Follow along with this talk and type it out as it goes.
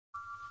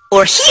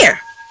Or here.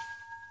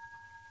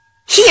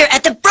 Here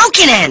at the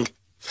broken end.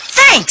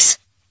 Thanks!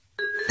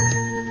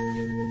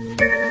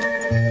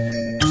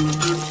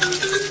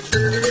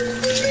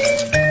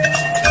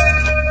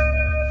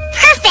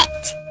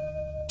 Perfect!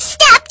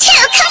 Step 2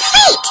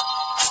 complete!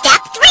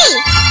 Step 3,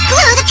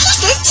 glue the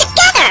pieces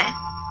together!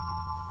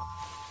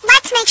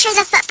 Let's make sure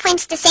the foot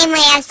points the same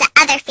way as the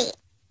other feet.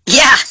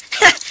 Yeah,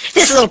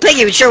 this little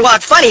piggy would sure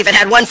walk funny if it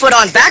had one foot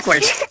on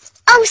backwards.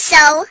 Oh,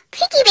 so?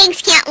 Piggy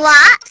banks can't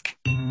walk?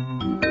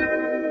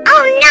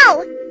 Oh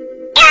no!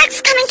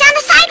 Eric's coming down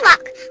the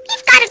sidewalk!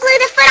 We've got to glue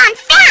the foot on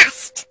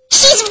fast!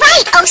 She's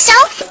right, Oso!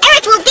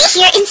 Eric will be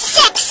here in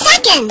 6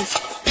 seconds! 6!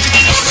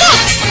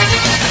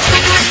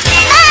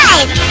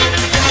 5!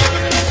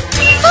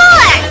 4!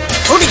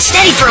 Hold it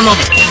steady for a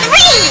moment.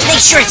 3! Make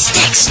sure it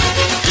sticks.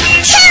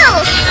 2!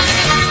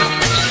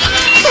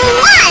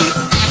 1!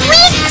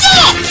 We did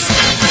it!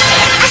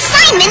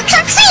 Assignment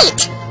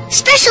complete!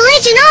 Special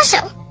Agent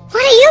Oso,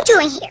 what are you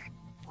doing here?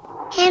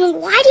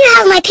 And why do you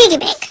have my piggy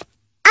bank?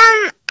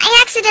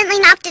 I accidentally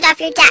knocked it off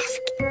your desk.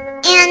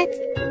 And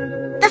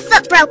the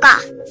foot broke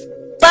off.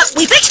 But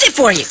we fixed it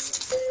for you.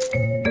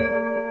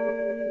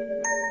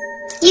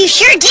 You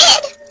sure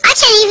did. I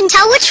can't even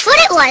tell which foot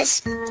it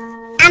was.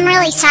 I'm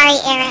really sorry,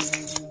 Eric.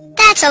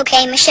 That's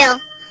okay,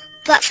 Michelle.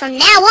 But from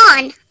now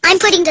on, I'm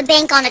putting the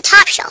bank on a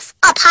top shelf,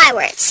 up high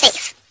where it's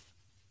safe.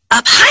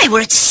 Up high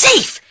where it's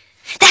safe.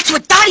 That's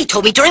what Dottie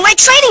told me during my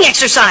training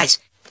exercise.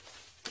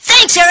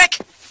 Thanks, Eric.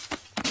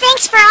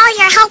 Thanks for all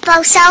your help,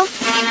 Oso.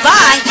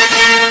 Bye.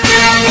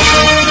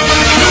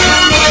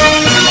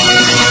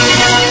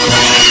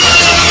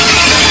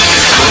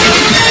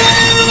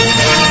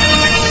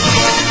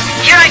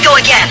 Here I go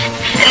again.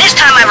 And this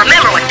time I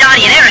remember what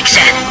Dottie and Eric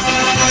said.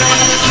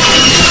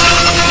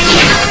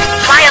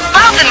 Fly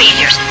above the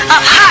meteors,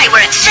 up high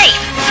where it's safe.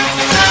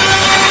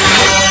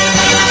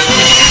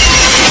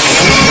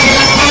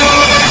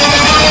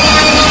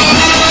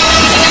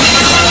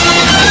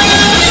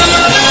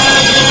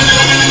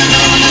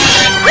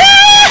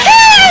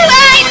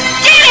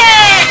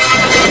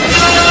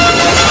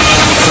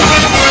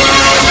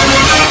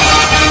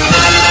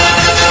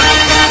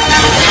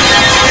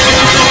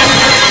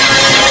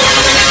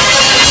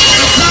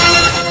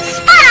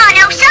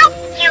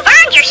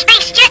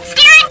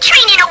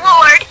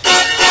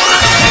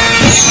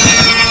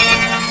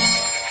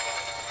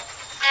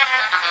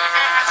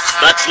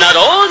 That's not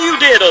all you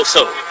did,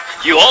 Oso.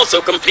 You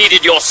also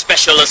completed your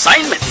special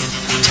assignment.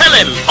 Tell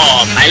him,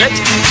 Paw Pilot.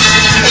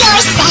 Your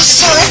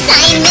special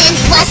assignment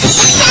was a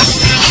success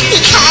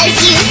because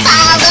you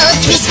followed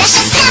 3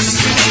 special steps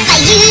by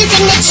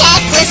using the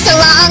checklist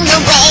along the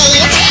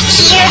way.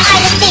 Here are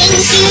the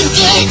things you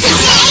did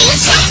today.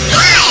 Check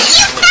 1!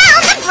 You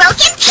found the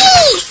broken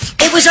piece!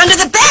 It was under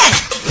the bed.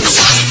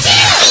 Check 2!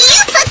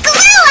 You put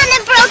glue on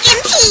the broken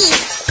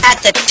piece! At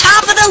the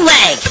top of the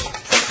leg.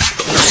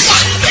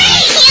 Check 3!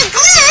 You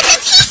glued the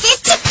pieces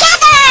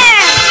together!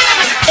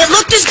 It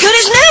looked as good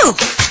as new.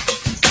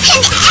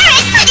 And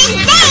Eric put his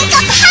bank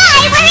up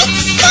high where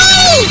it's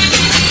safe!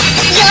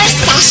 Your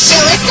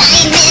special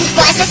assignment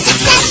was a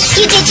success.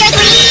 You did your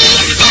 3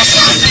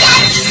 special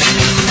steps!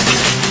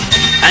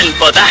 And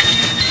for that,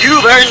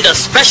 you've earned a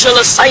special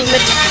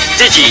assignment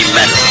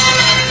Digi-Medal.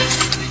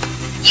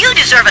 You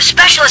deserve a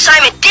special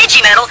assignment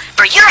Digi-Medal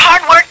for your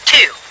hard work,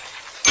 too.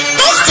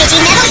 This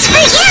Digi-Medal's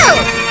for you!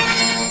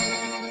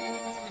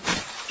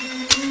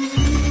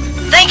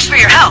 Thanks for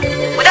your help.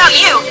 Without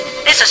you,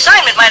 this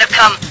assignment might have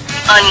come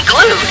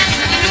unglued.